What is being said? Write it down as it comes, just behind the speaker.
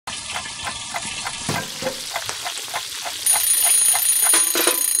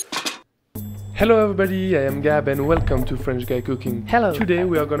Hello everybody, I am Gab and welcome to French Guy Cooking. Hello. Today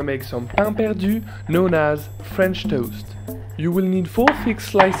we are gonna make some pain perdu, known as French toast. You will need 4 thick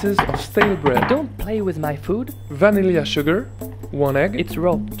slices of stale bread, Don't play with my food. vanilla sugar, 1 egg, It's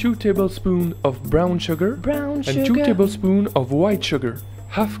raw. 2 tablespoons of brown sugar, Brown sugar. and 2 tablespoons of white sugar,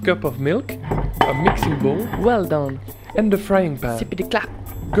 half cup of milk, a mixing bowl, Well done. and the frying pan. Sippity clap.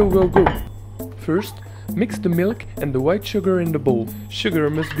 Go, go, go! First, mix the milk and the white sugar in the bowl. Sugar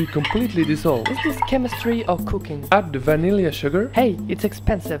must be completely dissolved. Is this chemistry or cooking? Add the vanilla sugar Hey, it's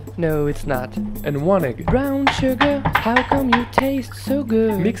expensive. No, it's not. and 1 egg. Brown sugar, how come you taste so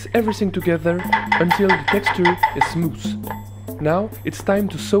good? Mix everything together until the texture is smooth. Now it's time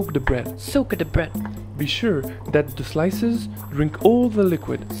to soak the bread. Soak the bread. Be sure that the slices drink all the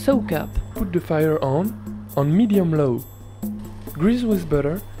liquid. Soak up. Put the fire on medium-low. Grease with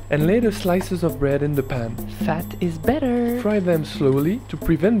butter and lay the slices of bread in the pan. Fat is better. Fry them slowly to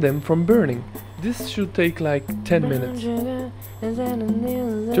prevent them from burning. This should take like 10 minutes.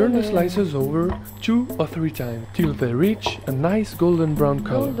 Turn the slices over 2 or 3 times till they reach a nice golden brown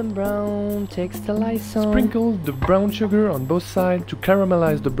color. Golden brown takes the lice on. Sprinkle the brown sugar on both sides to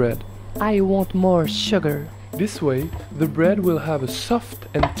caramelize the bread. I want more sugar. This way, the bread will have a soft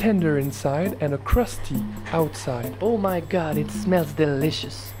and tender inside and a crusty outside. Oh my god, it smells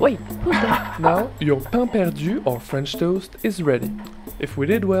delicious. Wait, who's that? Now, your pain perdu or French toast is ready. If we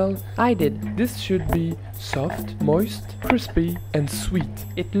did well, I did. this should be soft, moist, crispy and sweet.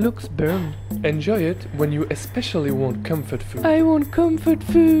 It looks burned. Enjoy it when you especially want comfort food. I want comfort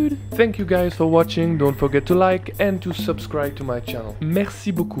food. Thank you guys for watching, don't forget to like and to subscribe to my channel.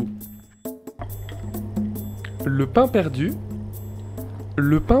 Merci beaucoup. Le pain perdu.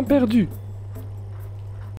 Le pain perdu.